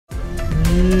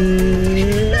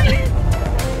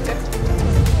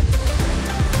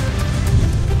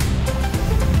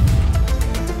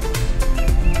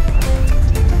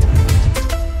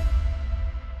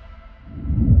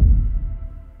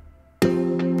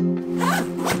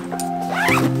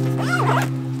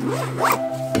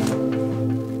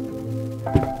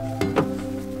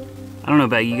know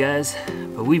about you guys,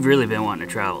 but we've really been wanting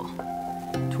to travel.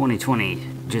 2020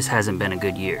 just hasn't been a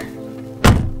good year.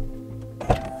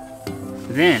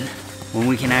 Then, when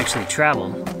we can actually travel,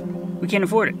 we can't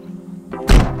afford it.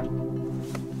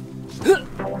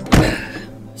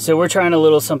 So we're trying a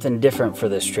little something different for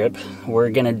this trip. We're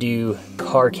gonna do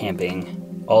car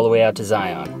camping all the way out to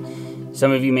Zion.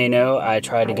 Some of you may know I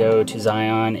tried to go to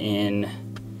Zion in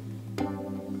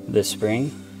the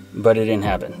spring, but it didn't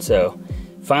happen. So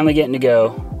finally getting to go.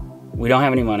 We don't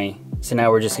have any money, so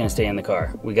now we're just gonna stay in the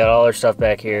car. We got all our stuff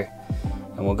back here,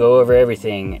 and we'll go over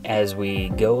everything as we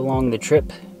go along the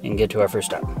trip and get to our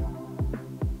first stop.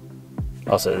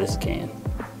 Also, this is Kayan.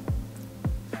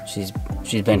 She's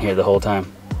been here the whole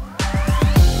time.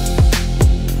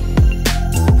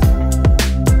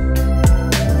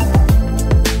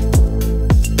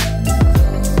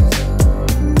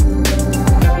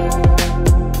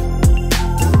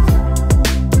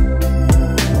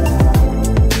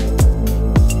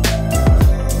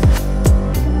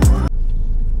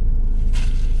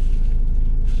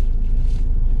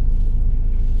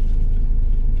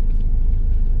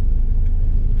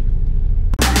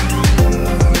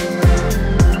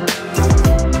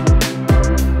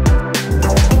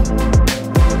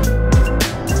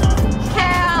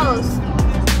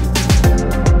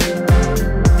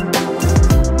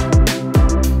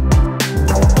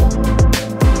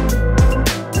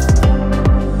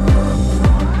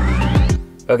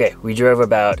 Okay, we drove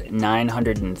about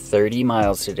 930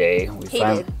 miles today.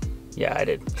 Yeah, I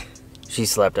did. She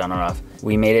slept on and off.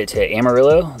 We made it to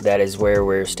Amarillo. That is where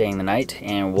we're staying the night,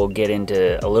 and we'll get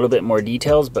into a little bit more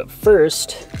details, but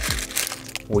first,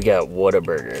 we got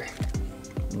Whataburger.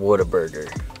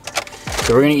 Whataburger.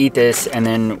 So we're gonna eat this, and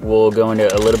then we'll go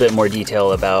into a little bit more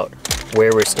detail about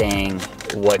where we're staying,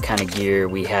 what kind of gear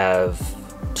we have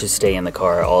to stay in the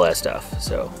car, all that stuff.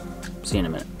 So, see you in a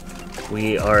minute.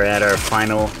 We are at our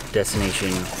final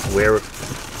destination where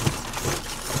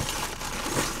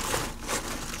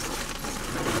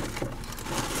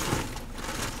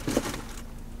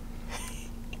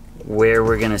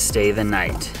we're gonna stay the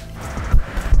night.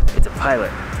 It's a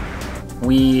Pilot.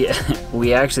 We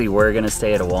actually were gonna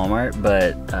stay at a Walmart,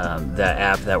 but the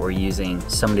app that we're using,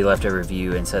 somebody left a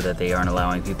review and said that they aren't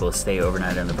allowing people to stay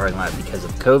overnight in the parking lot because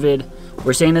of COVID.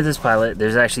 We're staying at this Pilot.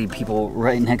 There's actually people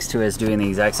right next to us doing the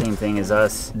exact same thing as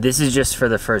us. This is just for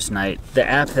the first night. The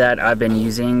app that I've been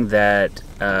using that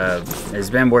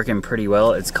has been working pretty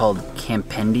well, it's called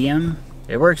Campendium.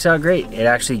 It works out great. It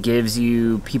actually gives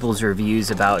you people's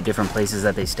reviews about different places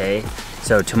that they stay.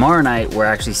 So tomorrow night, we're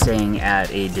actually staying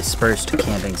at a dispersed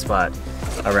camping spot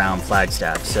around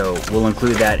Flagstaff. So we'll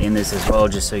include that in this as well,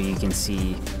 just so you can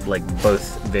see like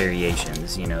both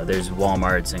variations. You know, there's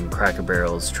Walmarts and Cracker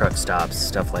Barrels, truck stops,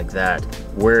 stuff like that.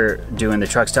 We're doing the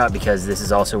truck stop because this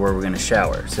is also where we're gonna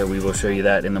shower. So we will show you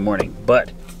that in the morning.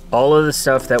 But all of the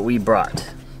stuff that we brought.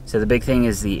 So the big thing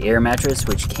is the air mattress,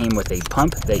 which came with a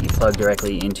pump that you plug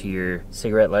directly into your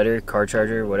cigarette lighter, car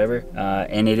charger, whatever,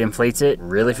 and it inflates it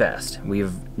really fast.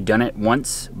 We've done it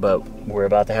once, but we're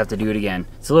about to have to do it again.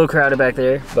 It's a little crowded back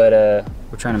there, but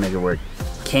we're trying to make it work.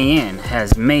 Kayan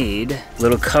has made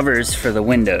little covers for the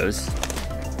windows.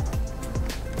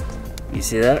 You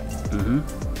see that?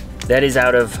 That is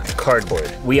out of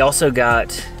cardboard. We also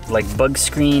got like bug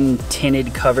screen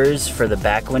tinted covers for the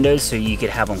back windows so you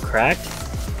could have them cracked.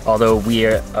 Although we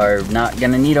are not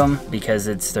gonna need them because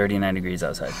it's 39 degrees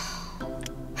outside.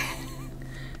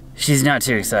 She's not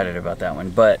too excited about that one,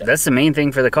 but that's the main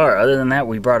thing for the car. Other than that,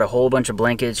 we brought a whole bunch of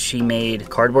blankets. She made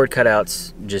cardboard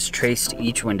cutouts, just traced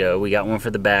each window. We got one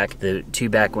for the back, the two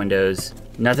back windows.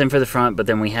 Nothing for the front, but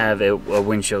then we have a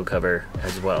windshield cover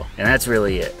as well. And that's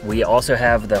really it. We also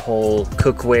have the whole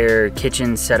cookware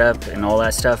kitchen setup and all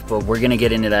that stuff, but we're gonna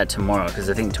get into that tomorrow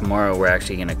because I think tomorrow we're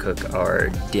actually gonna cook our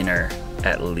dinner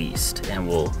at least, and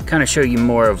we'll kind of show you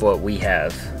more of what we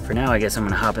have. For now, I guess I'm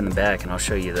gonna hop in the back and I'll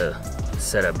show you the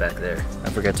setup back there.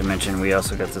 I forgot to mention, we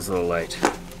also got this little light.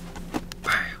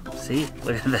 See,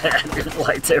 look at that, it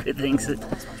lights everything.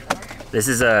 This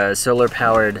is a solar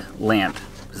powered lamp.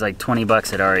 It's like 20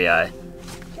 bucks at REI.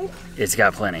 It's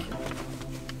got plenty.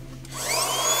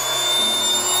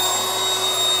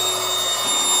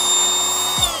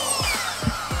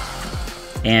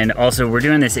 And also we're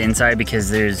doing this inside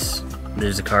because there's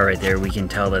a car right there. We can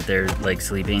tell that they're like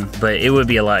sleeping, but it would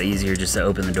be a lot easier just to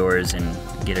open the doors and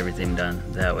get everything done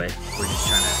that way. We're just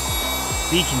trying to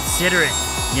be considerate,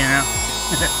 you know?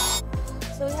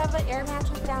 So we have an air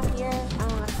mattress down here,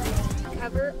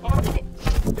 cover on it.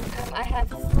 I have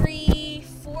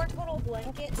 4 total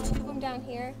blankets, 2 of them down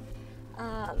here.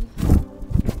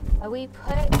 We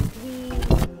put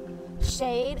the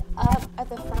shade up at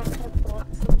the front to block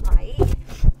some light.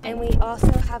 And we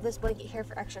also have this blanket here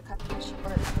for extra coverage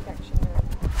or protection.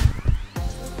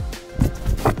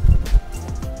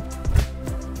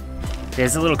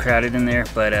 It's a little crowded in there,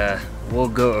 but we'll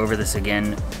go over this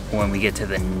again when we get to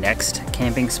the next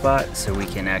camping spot so we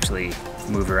can actually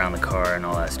move around the car and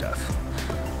all that stuff.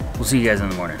 We'll see you guys in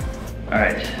the morning. All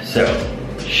right, so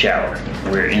shower.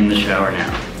 We're in the shower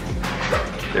now.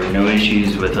 There were no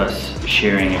issues with us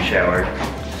sharing a shower.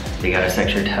 They got us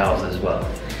extra towels as well.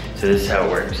 So this is how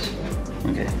it works.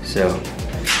 Okay, so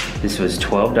this was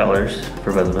 $12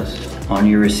 for both of us. On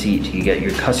your receipt, you get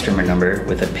your customer number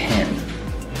with a pin.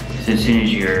 So as soon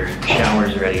as your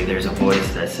shower's ready, there's a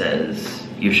voice that says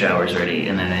your shower's ready,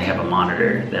 and then they have a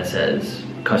monitor that says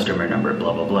customer number,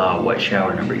 blah, blah, blah, what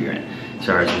shower number you're in.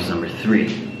 So ours was number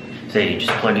 3. So you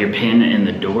just plug your pin in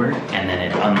the door, and then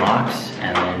it unlocks,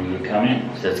 and then you come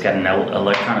in. So it's got an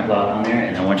electronic lock on there,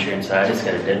 and then once you're inside, it's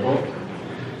got a deadbolt.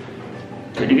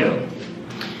 Good to go.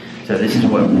 So this is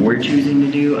what we're choosing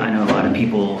to do. I know a lot of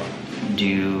people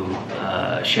do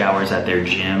showers at their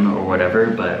gym or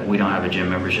whatever, but we don't have a gym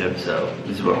membership, so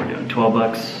this is what we're doing. 12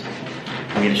 bucks,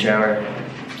 we get a shower.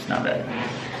 It's not bad.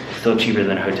 Still cheaper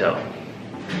than a hotel.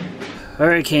 All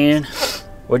right, Kanan,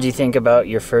 what do you think about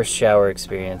your first shower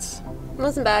experience? It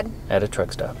wasn't bad. At a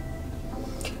truck stop.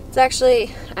 It's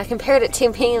actually, I compared it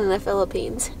to being in the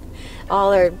Philippines. All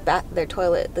their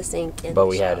toilet, the sink, and but the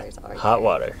we had hot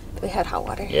water. We had hot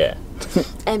water. Yeah.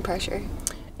 And pressure.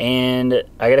 And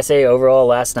I gotta say, overall,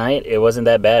 last night, it wasn't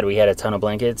that bad. We had a ton of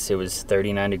blankets. It was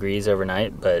 39 degrees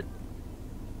overnight, but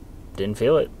didn't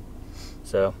feel it.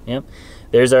 So, yeah.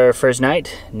 There's our first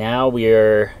night. Now we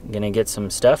are gonna get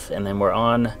some stuff, and then we're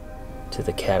on to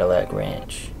the Cadillac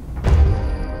Ranch.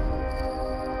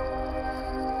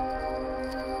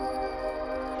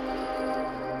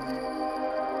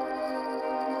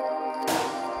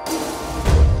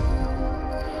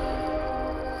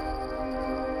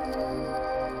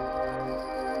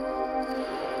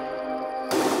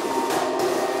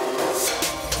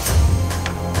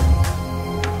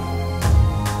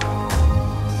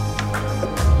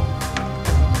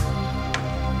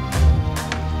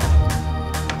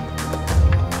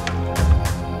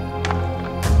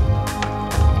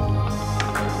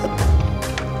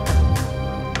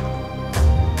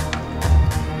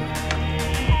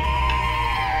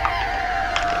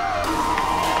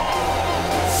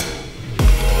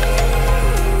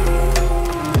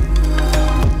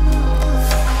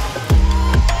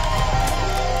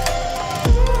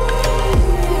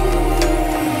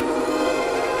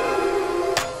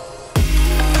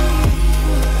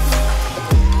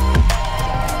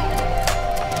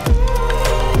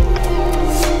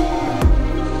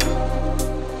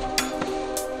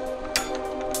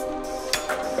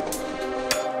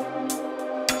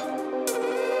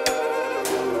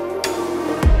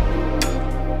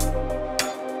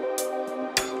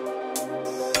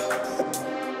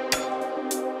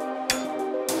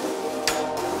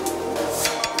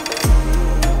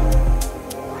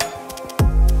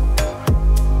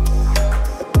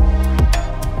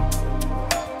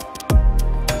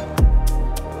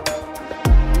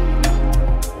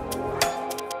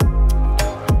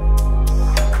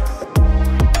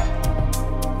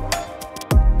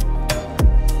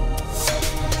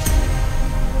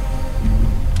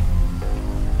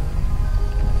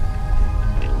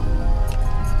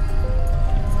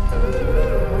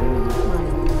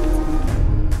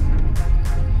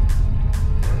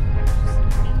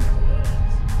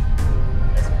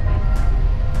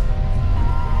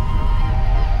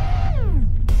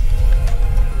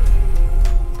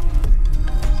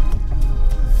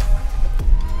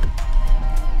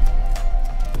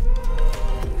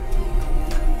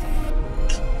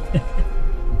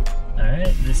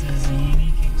 This is a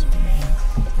unique experience.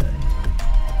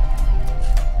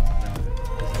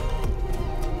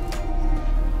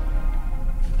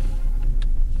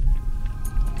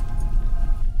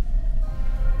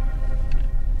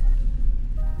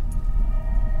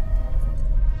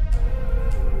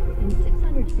 In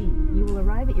 600 feet, you will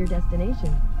arrive at your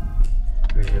destination.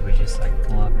 Or did we just like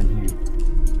pull up in here?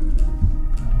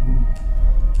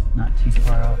 Not too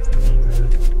far off the main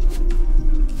road.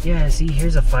 Yeah, see,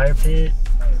 here's a fire pit.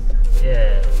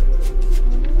 Yeah.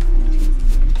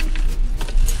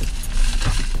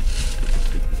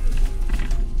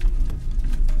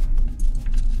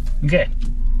 Okay,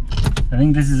 I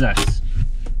think this is us.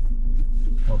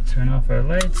 We'll turn off our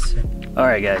lights. All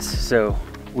right, guys, so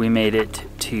we made it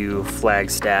to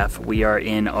Flagstaff. We are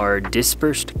in our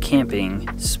dispersed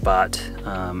camping spot.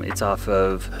 It's off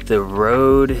of the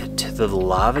road to the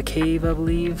lava cave, I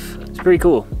believe. It's pretty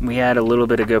cool. We had a little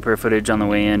bit of GoPro footage on the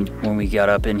way in. When we got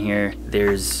up in here,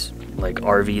 there's like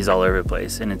RVs all over the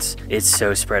place, and it's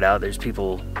so spread out.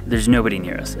 There's nobody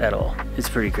near us at all. It's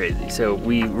pretty crazy. So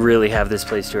we really have this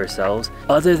place to ourselves,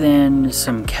 other than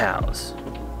some cows.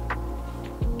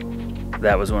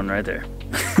 That was one right there.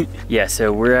 Yeah,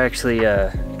 so we're actually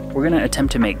we're gonna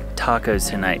attempt to make tacos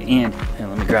tonight. And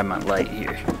let me grab my light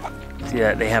here. See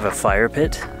that they have a fire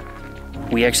pit.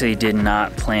 We actually did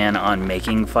not plan on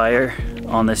making fire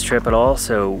on this trip at all,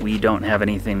 so we don't have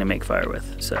anything to make fire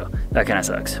with, so that kind of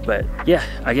sucks. But yeah,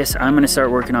 I guess I'm gonna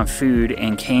start working on food,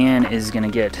 and Can is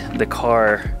gonna get the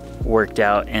car worked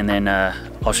out, and then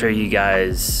I'll show you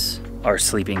guys our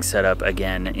sleeping setup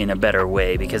again in a better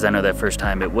way, because I know that first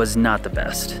time it was not the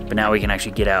best, but now we can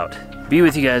actually get out, be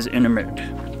with you guys in a minute.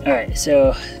 All right,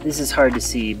 so this is hard to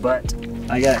see, but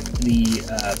I got the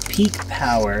Peak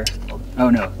Power, oh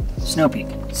no, Snow Peak.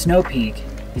 Snow Peak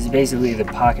is basically the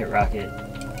Pocket Rocket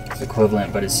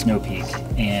equivalent, but it's Snow Peak,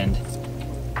 and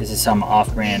this is some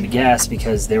off-brand gas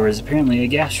because there was apparently a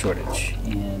gas shortage,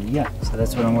 and yeah, so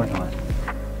that's what I'm working on.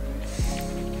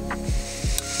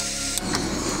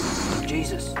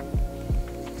 Jesus.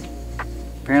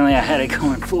 Apparently I had it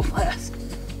going full blast.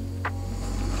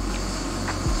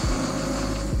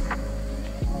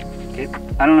 Okay,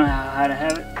 I don't know how to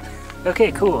have it.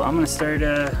 Okay, cool. I'm gonna start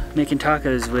making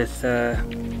tacos with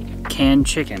canned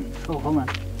chicken. Oh, hold on.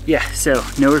 Yeah, so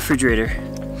no refrigerator.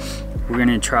 We're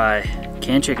gonna try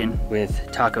canned chicken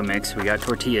with taco mix. We got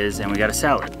tortillas and we got a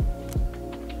salad.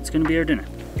 It's gonna be our dinner.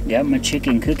 Got my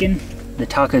chicken cooking. The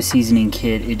taco seasoning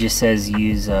kit, it just says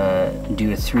use, do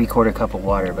a 3/4 cup of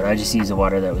water, but I just used the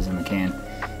water that was in the can.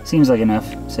 Seems like enough,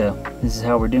 so this is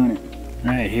how we're doing it.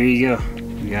 All right, here you go.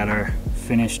 We got our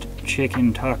finished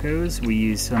chicken tacos. We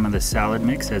use some of the salad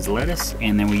mix as lettuce,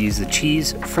 and then we use the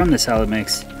cheese from the salad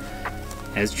mix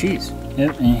as cheese.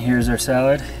 Yep, and here's our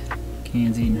salad.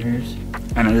 Can's eating hers.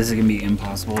 I know this is gonna be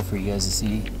impossible for you guys to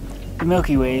see. The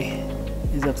Milky Way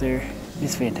is up there.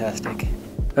 It's fantastic.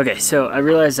 Okay, so I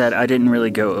realized that I didn't really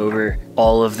go over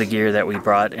all of the gear that we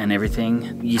brought and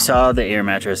everything. You saw the air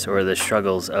mattress or the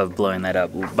struggles of blowing that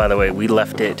up. By the way, we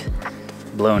left it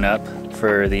blown up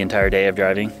for the entire day of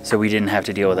driving, so we didn't have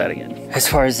to deal with that again. As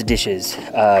far as the dishes,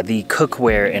 the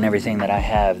cookware and everything that I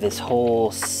have, this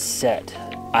whole set,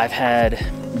 I've had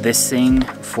this thing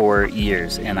for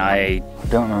years and I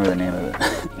don't remember the name of it.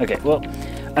 Okay, well,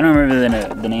 I don't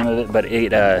remember the name of it, but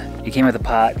it came with a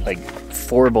pot, like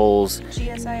 4 bowls.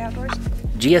 GSI Outdoors?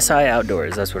 GSI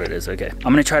Outdoors, that's what it is, okay.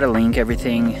 I'm gonna try to link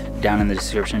everything down in the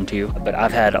description too, but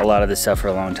I've had a lot of this stuff for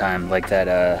a long time, like that,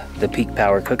 the Peak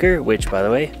Power cooker, which by the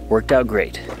way, worked out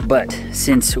great. But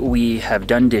since we have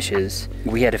done dishes,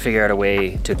 we had to figure out a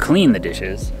way to clean the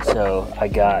dishes. So I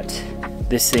got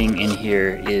this thing in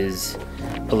here is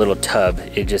a little tub.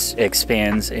 It just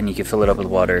expands and you can fill it up with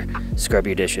water, scrub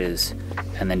your dishes,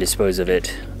 and then dispose of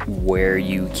it where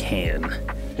you can.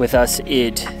 With us,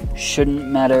 it shouldn't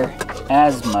matter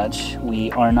as much.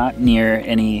 We are not near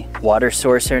any water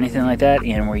source or anything like that,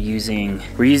 and we're using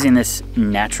this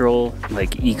natural,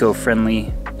 like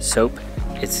eco-friendly soap.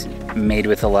 It's made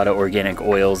with a lot of organic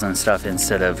oils and stuff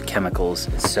instead of chemicals.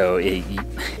 So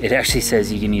it actually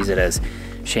says you can use it as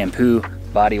shampoo,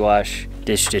 body wash,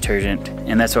 dish detergent,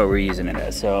 and that's what we're using it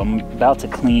as. So I'm about to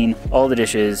clean all the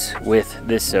dishes with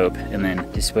this soap and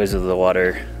then dispose of the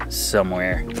water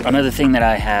somewhere. Another thing that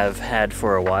I have had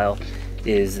for a while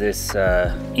is this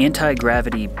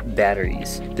anti-gravity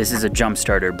batteries. This is a jump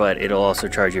starter, but it'll also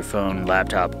charge your phone,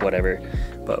 laptop, whatever.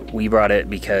 But we brought it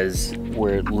because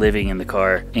we're living in the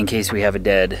car. In case we have a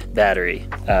dead battery,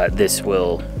 this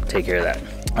will take care of that.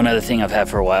 Another thing I've had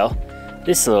for a while,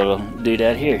 this little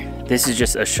doodad here. This is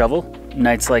just a shovel.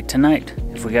 Nights like tonight,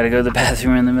 if we gotta go to the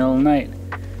bathroom in the middle of the night,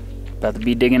 about to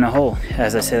be digging a hole.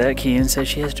 As I say that, Kian says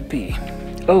she has to pee.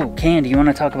 Oh, Can, do you want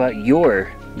to talk about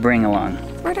your bring along?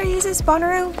 Where did I use this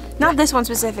Bonnaroo? Not this one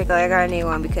specifically. I got a new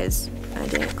one because I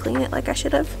didn't clean it like I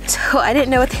should have. So I didn't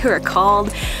know what they were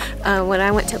called when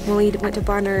we went to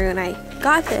Bonnaroo and I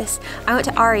got this. I went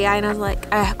to REI and I was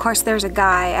like, of course there's a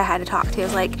guy I had to talk to. I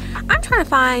was like, I'm trying to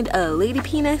find a lady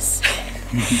penis.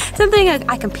 Something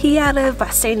I can pee out of by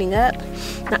standing up,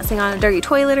 not sitting on a dirty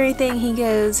toilet or anything. He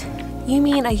goes, you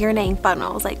mean a urinating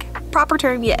funnel? I was like, proper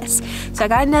term, yes. So I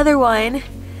got another one.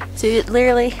 So it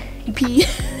literally, you pee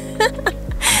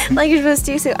like you're supposed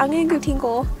to. So I'm gonna go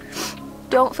tinkle.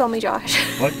 Don't film me, Josh.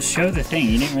 What? Show the thing.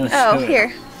 You didn't really show it. Oh,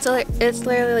 here. So it's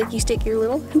literally like you stick your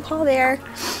little hoo-ha there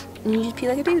and you just pee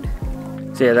like a dude.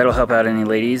 So yeah, that'll help out any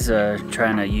ladies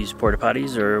trying to use porta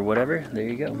potties or whatever. There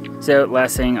you go. So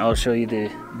last thing, I'll show you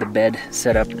the bed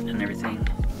setup and everything.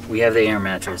 We have the air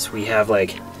mattress. We have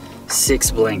like 6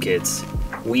 blankets.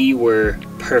 We were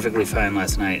perfectly fine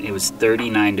last night. It was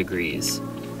 39 degrees.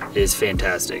 It is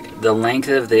fantastic. The length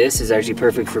of this is actually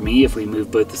perfect for me if we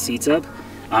move both the seats up.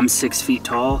 I'm 6 feet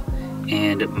tall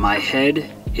and my head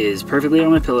is perfectly on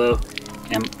my pillow.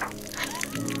 And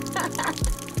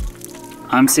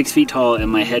I'm 6 feet tall and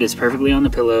my head is perfectly on the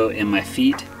pillow and my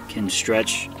feet can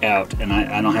stretch out and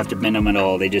I don't have to bend them at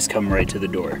all. They just come right to the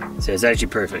door. So it's actually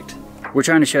perfect. We're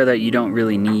trying to show that you don't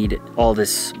really need all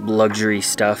this luxury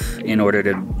stuff in order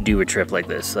to do a trip like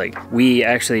this. Like, we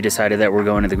actually decided that we're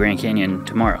going to the Grand Canyon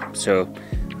tomorrow. So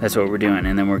that's what we're doing.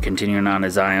 And then we're continuing on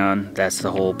to Zion. That's the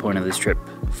whole point of this trip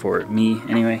for me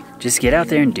anyway. Just get out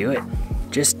there and do it.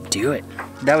 Just do it.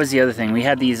 That was the other thing. We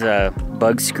had these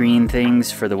bug screen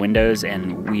things for the windows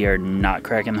and we are not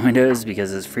cracking the windows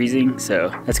because it's freezing. So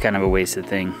that's kind of a wasted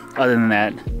thing. Other than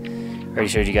that, I already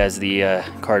showed you guys the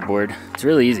cardboard. It's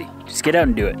really easy. Just get out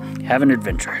and do it. Have an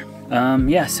adventure.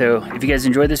 Yeah, so if you guys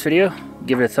enjoyed this video,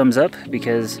 give it a thumbs up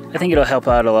because I think it'll help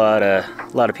out a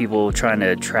lot of people trying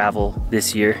to travel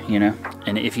this year, you know.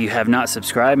 And if you have not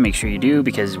subscribed, make sure you do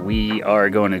because we are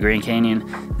going to Grand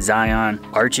Canyon, Zion,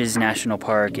 Arches National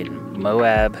Park, and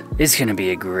Moab. It's gonna be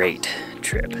a great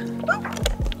trip.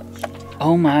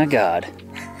 Oh my God.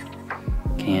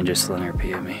 Can just let her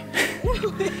pee at me.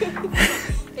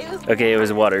 Okay, it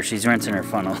was water. She's rinsing her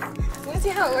funnel. You wanna see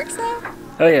how it works though?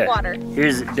 Oh yeah. Water.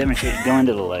 Here's demonstrate. Go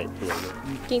into the light.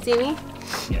 Can you see me?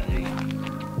 Yeah, there you go.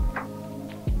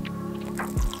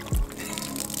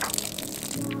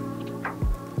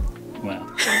 Wow.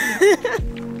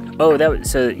 Oh,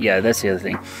 yeah, that's the other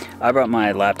thing. I brought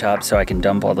my laptop so I can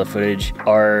dump all the footage.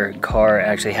 Our car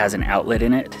actually has an outlet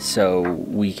in it, so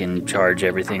we can charge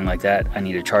everything like that. I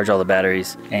need to charge all the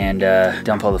batteries and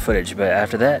dump all the footage. But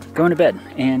after that, going to bed.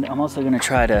 And I'm also gonna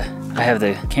try to, I have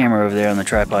the camera over there on the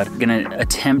tripod. I'm gonna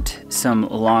attempt some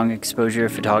long exposure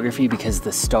photography because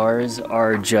the stars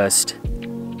are just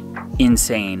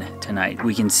insane tonight.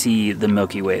 We can see the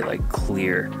Milky Way like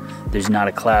clear. There's not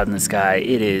a cloud in the sky.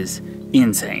 It is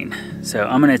insane. So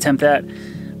I'm gonna attempt that,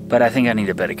 but I think I need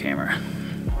a better camera.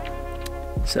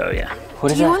 So yeah.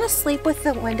 What is that? Do you want to sleep with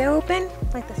the window open,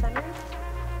 like the sunroom?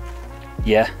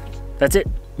 Yeah, that's it.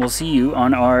 We'll see you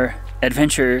on our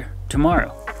adventure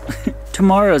tomorrow.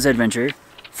 Tomorrow's adventure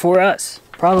for us.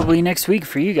 Probably next week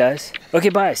for you guys. Okay,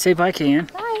 bye. Say bye,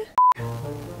 Kian. Bye.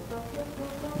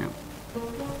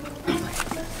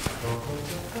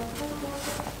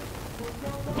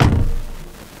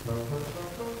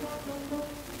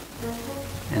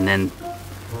 And then,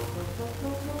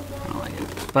 I don't like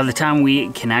it. By the time we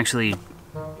can actually,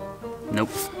 nope.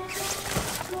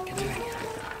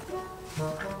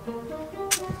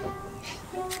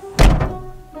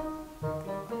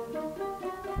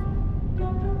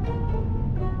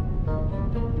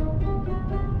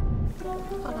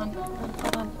 Hold on.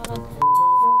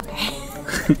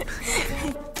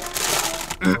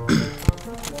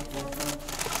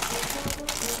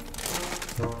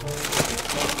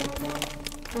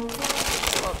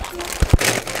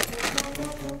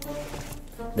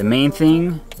 The main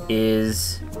thing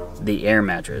is the air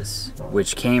mattress,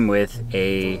 which came with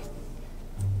a,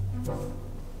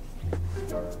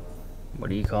 what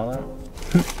do you call that?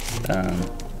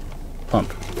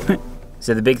 Pump.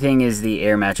 So the big thing is the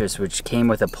air mattress, which came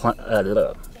with a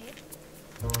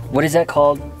what is that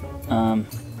called?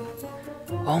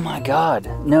 Oh my God.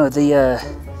 No, the,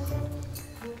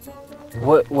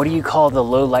 what do you call the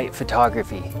low light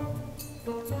photography?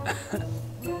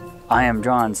 I am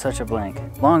drawing such a blank.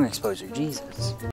 Long exposure, Jesus.